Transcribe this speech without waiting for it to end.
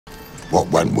What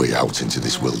went we out into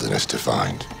this wilderness to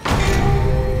find?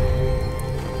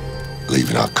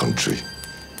 Leaving our country,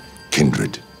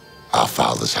 kindred, our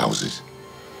fathers' houses.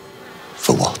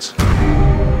 For what?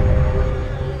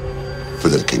 For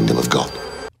the kingdom of God.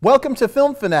 Welcome to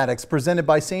Film Fanatics, presented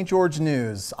by St. George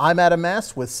News. I'm Adam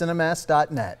Mast with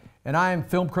Cinemast.net. And I am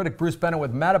film critic Bruce Bennett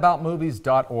with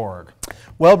madaboutmovies.org.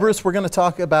 Well, Bruce, we're going to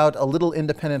talk about a little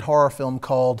independent horror film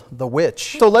called The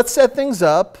Witch. So let's set things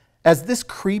up. As this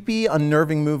creepy,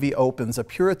 unnerving movie opens, a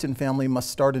Puritan family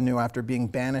must start anew after being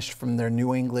banished from their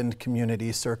New England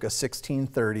community circa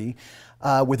 1630.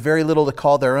 With very little to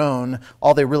call their own,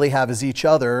 all they really have is each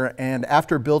other, and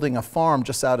after building a farm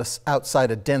just outside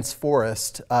a dense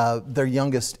forest, their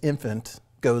youngest infant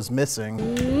goes missing.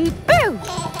 Boo! There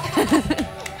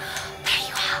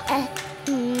you are.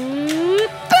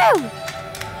 Boo!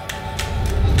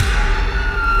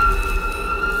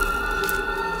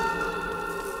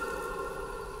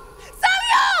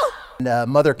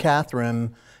 And Mother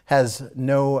Catherine has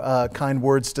no kind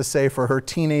words to say for her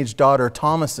teenage daughter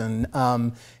Thomason,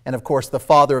 and of course the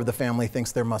father of the family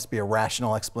thinks there must be a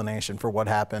rational explanation for what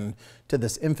happened to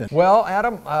this infant. Well,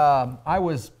 Adam, I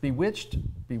was bewitched,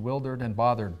 bewildered, and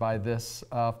bothered by this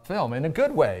film in a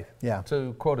good way,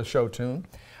 to quote a show tune.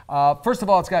 First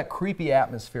of all, it's got creepy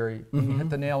atmosphere. You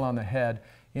hit the nail on the head.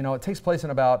 You know, it takes place in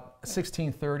about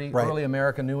 1630, early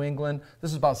America, New England.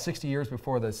 This is about 60 years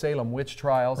before the Salem witch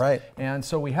trials. Right. And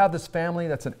so we have this family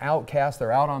that's an outcast.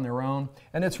 They're out on their own.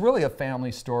 And it's really a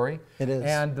family story. It is.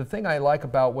 And the thing I like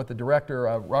about what the director,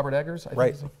 Robert Eggers, I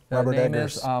think Robert name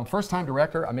Eggers. is, first-time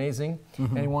director, amazing.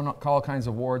 And he won all kinds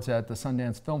of awards at the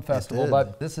Sundance Film Festival.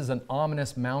 But this is an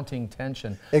ominous mounting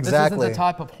tension. Exactly. This isn't the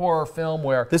type of horror film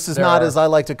where this is not, as I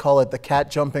like to call it, the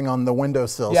cat jumping on the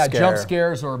windowsill scare. Jump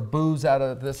scares or booze out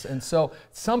of this. And so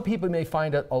some people may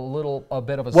find it a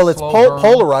bit of a well, it's slow burn.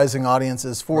 polarizing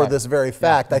audiences for this very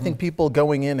fact. I think people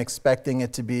going in expecting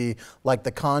it to be like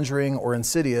The Conjuring or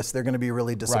Insidious, they're going to be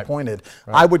really disappointed.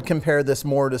 I would compare this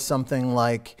more to something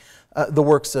like the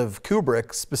works of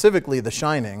Kubrick, specifically The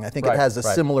Shining. I think it has a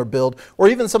similar build, or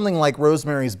even something like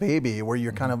Rosemary's Baby, where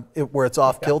you're kind of where it's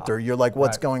off kilter. You're like,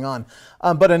 what's going on?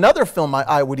 But another film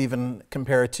I would even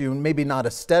compare it to, maybe not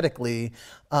aesthetically,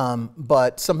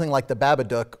 but something like The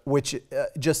Babadook, which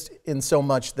just in so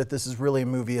much that this is really a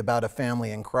movie about a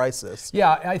family in crisis.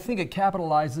 Yeah, I think it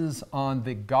capitalizes on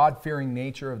the God-fearing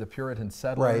nature of the Puritan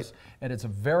settlers, and it's a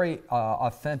very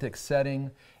authentic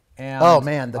setting. And, oh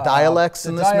man, the dialects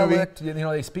in this movie. You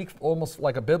know, they speak almost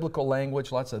like a biblical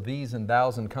language, lots of these and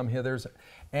thous and come hithers.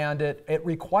 And it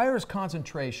requires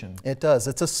concentration. It does.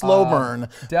 It's a slow burn.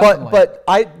 Definitely. But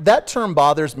that term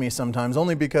bothers me sometimes,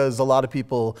 only because a lot of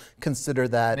people consider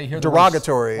that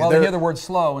derogatory. Well, they hear the word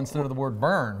slow instead of the word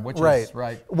burn, which is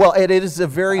right. Well, it is a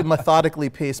very methodically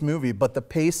paced movie, but the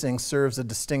pacing serves a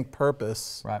distinct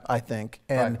purpose, I think.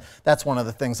 And that's one of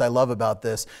the things I love about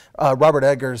this. Robert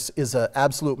Eggers is an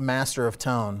absolute master of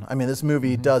tone. I mean, this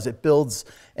movie does. It builds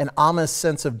an ominous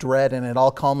sense of dread, and it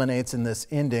all culminates in this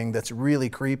ending that's really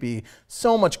creepy.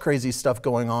 So much crazy stuff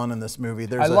going on in this movie.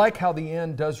 I like how the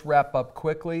end does wrap up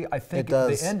quickly. I think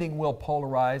the ending will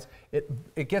polarize. It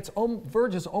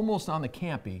verges almost on the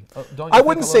campy. Don't you I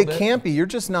wouldn't say bit? campy. You're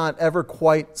just not ever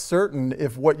quite certain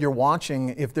if what you're watching,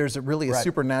 if there's really a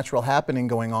supernatural happening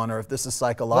going on, or if this is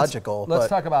psychological. Let's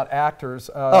talk about actors.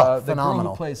 Phenomenal. The girl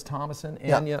who plays Thomason,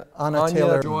 Anya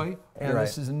Taylor-Joy. And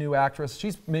this is a new actress.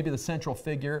 She's maybe the central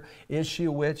figure. Is she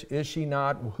a witch? Is she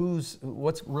not?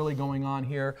 What's really going on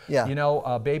here? You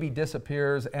know, baby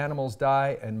disappears, animals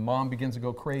die, and mom begins to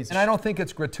go crazy. And I don't think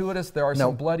it's gratuitous. There are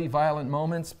some bloody, violent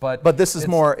moments, but this is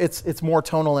more. It's more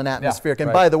tonal and atmospheric.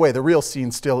 And by the way, the real scene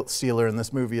stealer in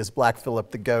this movie is Black Phillip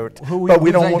the Goat. But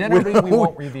we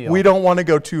won't reveal. We don't want to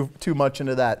go too much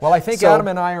into that. Well, I think Adam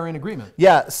and I are in agreement.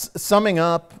 Yeah. Summing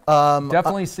up,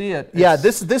 definitely see it.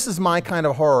 This is my kind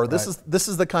of horror. This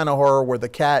is the kind of horror where the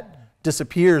cat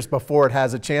disappears before it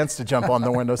has a chance to jump on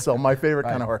the windowsill. My favorite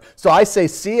kind of horror. So I say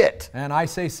see it. And I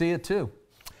say see it too.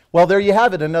 Well, there you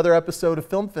have it, another episode of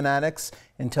Film Fanatics.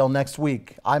 Until next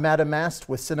week, I'm Adam Mast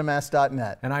with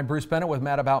Cinemast.net. And I'm Bruce Bennett with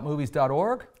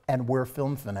madaboutmovies.org. And we're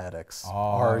Film Fanatics.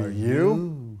 Are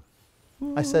you?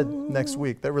 I said next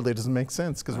week. That really doesn't make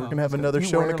sense because we're going to have another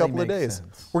show in a couple of days.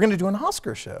 We're going to do an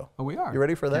Oscar show. Oh, we are. You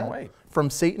ready for that? Can't wait. From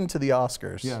Satan to the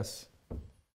Oscars. Yes.